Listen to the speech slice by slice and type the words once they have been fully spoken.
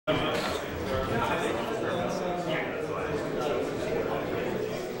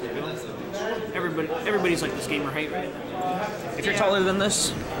everybody's like this gamer height, right? If you're taller than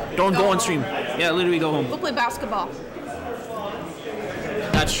this, don't go on stream. Yeah, literally go home. We'll play basketball.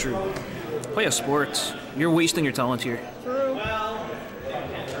 That's true. Play a sport. You're wasting your talent here. True.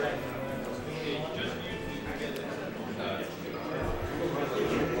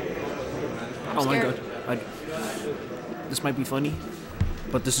 Oh my god. This might be funny,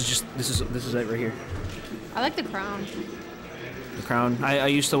 but this is it right here. I like the crown. The crown. I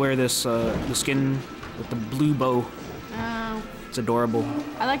used to wear this the skin with the blue bow. Oh. It's adorable.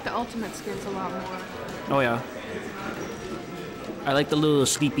 I like the ultimate skins a lot more. Oh yeah. I like the little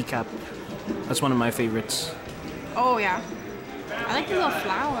sleepy cap. That's one of my favorites. Oh yeah. I like the little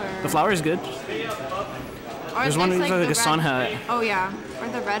flower. The flower is good. Or There's one that's like a sun hat. Oh yeah. Or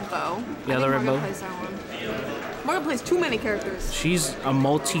the red bow. Yeah, the red bow. Morgan plays that one. Morgan plays too many characters. She's a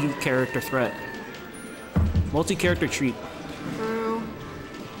multi-character threat. Multi-character treat. True.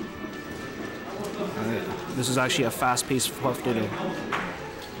 Alright. This is actually a fast-paced Fluff Ditto.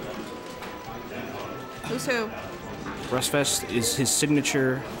 Who's who? Restfest is his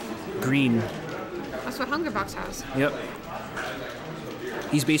signature green. That's what Hungrybox has. Yep.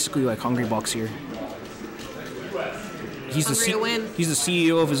 He's basically like Hungrybox here. He's he's the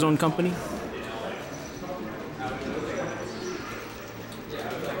CEO of his own company.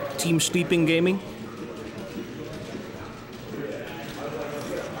 Team Sleeping Gaming.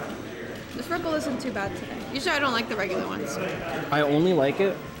 This Rebel isn't too bad today. Usually I don't like the regular ones. I only like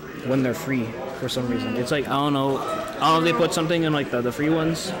it when they're free for some reason. It's like, I don't know if they put something in like the free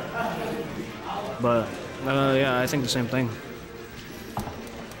ones. But yeah, I think the same thing.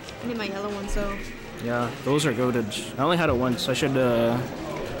 I need my yellow ones though. Yeah, those are goated. I only had it once. I should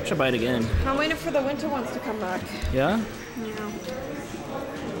buy it again. I'm waiting for the winter ones to come back. Yeah? Yeah.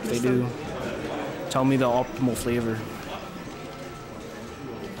 If they do, tell me the optimal flavor.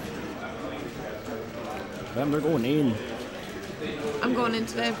 Damn, they're going in. I'm going in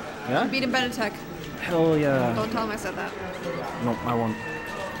today. Yeah? I'm beating Benetech. Hell yeah. Don't tell him I said that. No, I won't.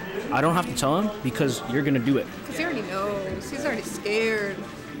 I don't have to tell him because you're gonna do it. Because he already knows. He's already scared.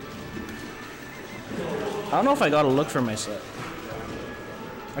 I don't know if I gotta look for my set.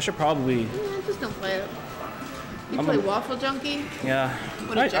 I should probably. Just don't play it. You play Waffle Junkie? Yeah.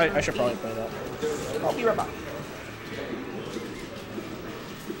 I should probably play that. I'll be right back.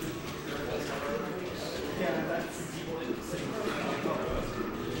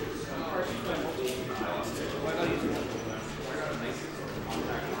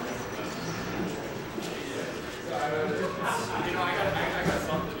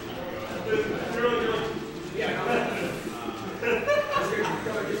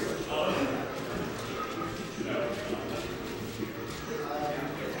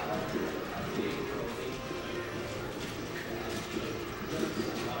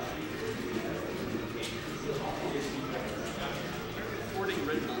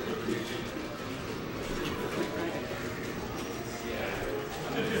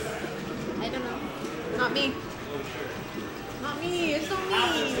 I don't know. Not me. Not me. It's not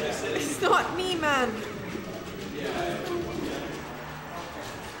me. It's not me, man.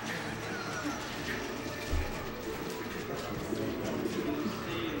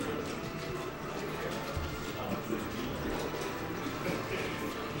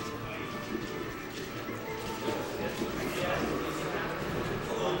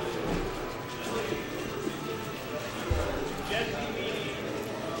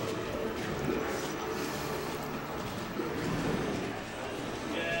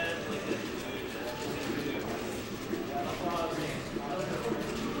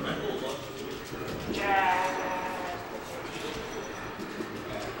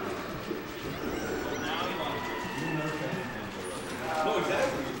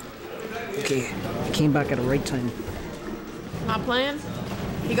 Okay, I came back at the right time. Not playing?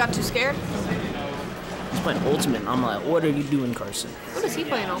 He got too scared? He's playing Ultimate. I'm like, what are you doing, Carson? What is he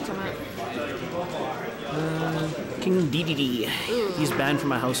playing Ultimate? King DDD. Ooh. He's banned from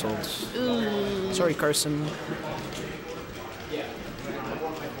my household. Ooh. Sorry, Carson.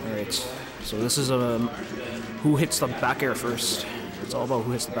 Alright, so this is who hits the back air first. It's all about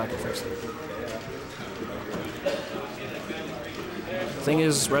who hits the back air first. Thing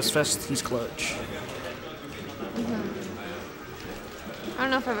is, Restfest, he's clutch. I don't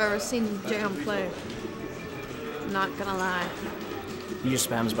know if I've ever seen Jam play. Not gonna lie. He just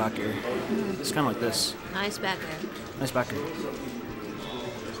spams back air. It's kind of like this. Nice back there. Nice back air.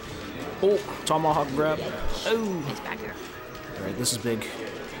 Oh, tomahawk grab. Oh. Nice back there. Alright, this is big.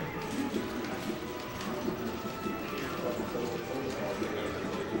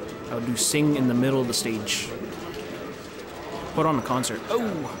 I would do sing in the middle of the stage. Put on a concert. Oh!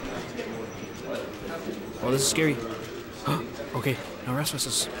 Oh, this is scary. Okay, now Restfest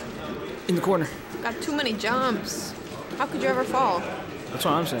is in the corner. Got too many jumps. How could you ever fall? That's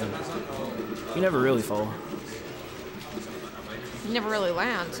what I'm saying. You never really fall. You never really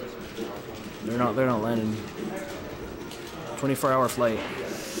land. They're not landing. 24-hour flight.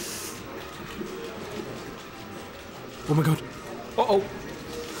 Oh my god. Uh-oh.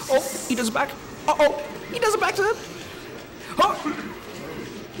 Oh, he does it back. Uh-oh. He does it back to him. Oh.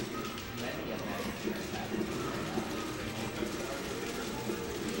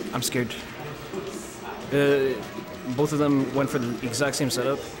 I'm scared. Both of them went for the exact same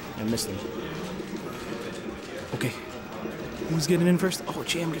setup and missed them. Okay. Who's getting in first? Oh,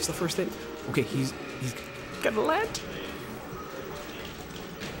 JM gets the first hit. Okay, he's gonna land.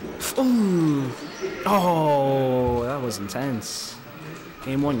 Ooh. Oh, that was intense.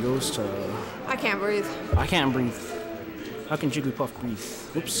 Game 1 goes to... I can't breathe. I can't breathe. How can Jigglypuff breathe?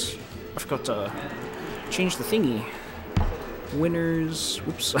 Oops. I forgot to change the thingy. Winners.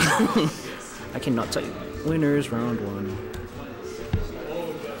 Whoops. I cannot type. Winners round 1.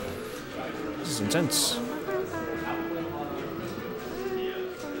 This is intense.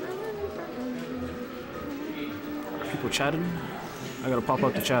 People chatting. I gotta pop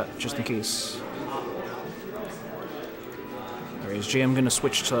out the chat just in case. Alright, is JM gonna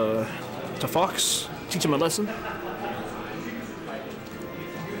switch to Fox? Teach him a lesson?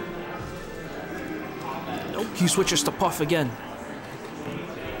 Nope. He switches to Puff again.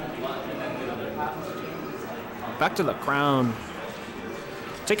 Back to the crown.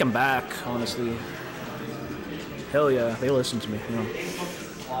 Take him back, honestly. Hell yeah, they listen to me, you know.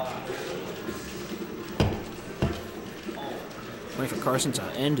 Wait for Carson to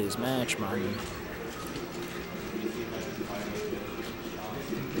end his match, man.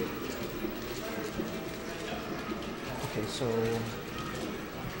 Okay, so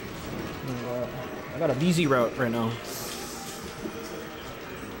I got a BZ route right now.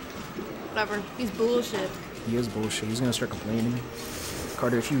 Whatever. He's bullshit. He is bullshit. He's gonna start complaining.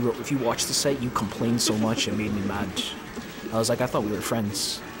 Carter, if you watch the set, you complain so much it made me mad. I was like, I thought we were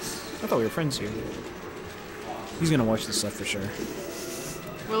friends. I thought we were friends here. He's gonna watch the set for sure.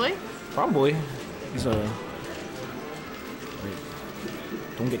 Really? Probably. He's a... Wait.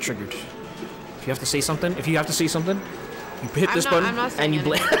 Don't get triggered. If you have to say something, you hit this button and you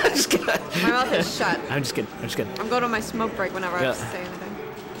blame. I'm just kidding. My mouth is shut. I'm just kidding. I'm going to my smoke break whenever I have to say anything.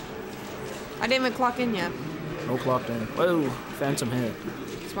 I didn't even clock in yet. No clocked in. Whoa, phantom hit.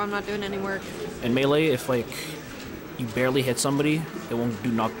 That's why I'm not doing any work. In Melee, if like you barely hit somebody, it won't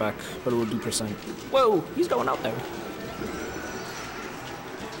do knockback, but it will do percent. Whoa, he's going out there.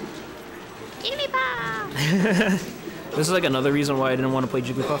 This is like another reason why I didn't want to play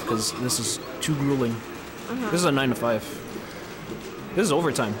Jigglypuff, because this is too grueling. This is a 9 to 5. This is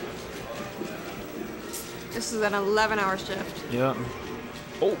overtime. This is an 11-hour shift. Yeah.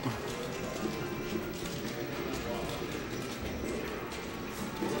 Oh.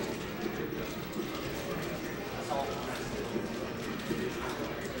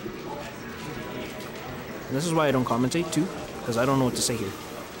 And this is why I don't commentate too, because I don't know what to say here.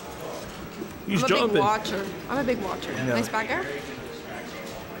 He's jumping. I'm a big watcher. Yeah. Nice back air.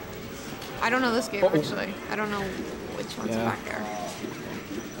 I don't know this game actually. I don't know which one's back air.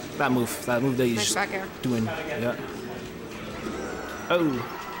 That move that he's nice back air. Doing. Yeah. Oh.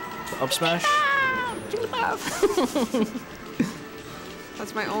 Up smash.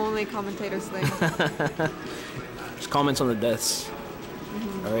 That's my only commentator's thing. Just comments on the deaths.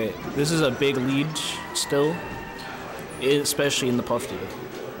 Alright, this is a big lead still, especially in the Puff deal.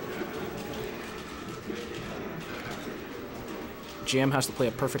 Jam has to play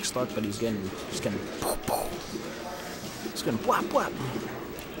a perfect stock, but he's getting whap whap.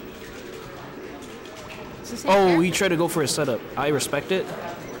 Oh, he tried to go for a setup. I respect it.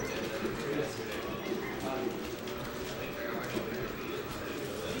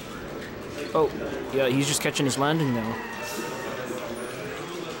 Oh, yeah, he's just catching his landing now.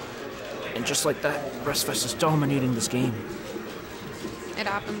 And just like that, Restfest is dominating this game. It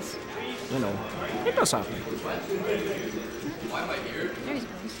happens. You know, it does happen. Why am I here? There he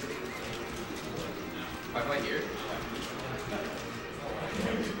goes. Why am I here?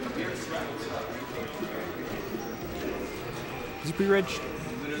 Is he pre-reg?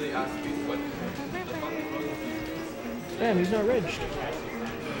 Literally asked me what. Damn, he's not reg.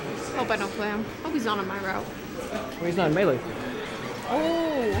 Hope I don't play him. Hope he's not on my route. Well, he's not in Melee.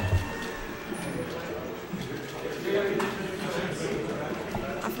 Oh!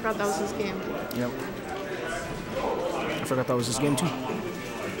 I forgot that was his game. Yep. I forgot that was his game too.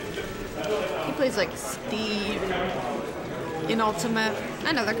 He plays like Steve. in Ultimate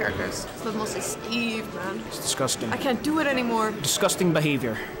and other characters, but mostly Steve, man. It's disgusting. I can't do it anymore. Disgusting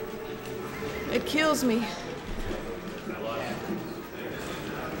behavior. It kills me.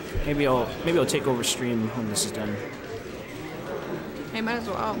 Maybe I'll take over stream when this is done. Hey, might as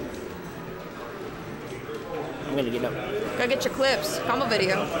well. I'm gonna get up. Gotta get your clips. Combo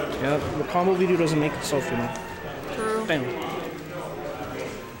video. Yeah, the combo video doesn't make itself, you know. True. Damn.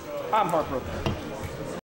 I'm heartbroken.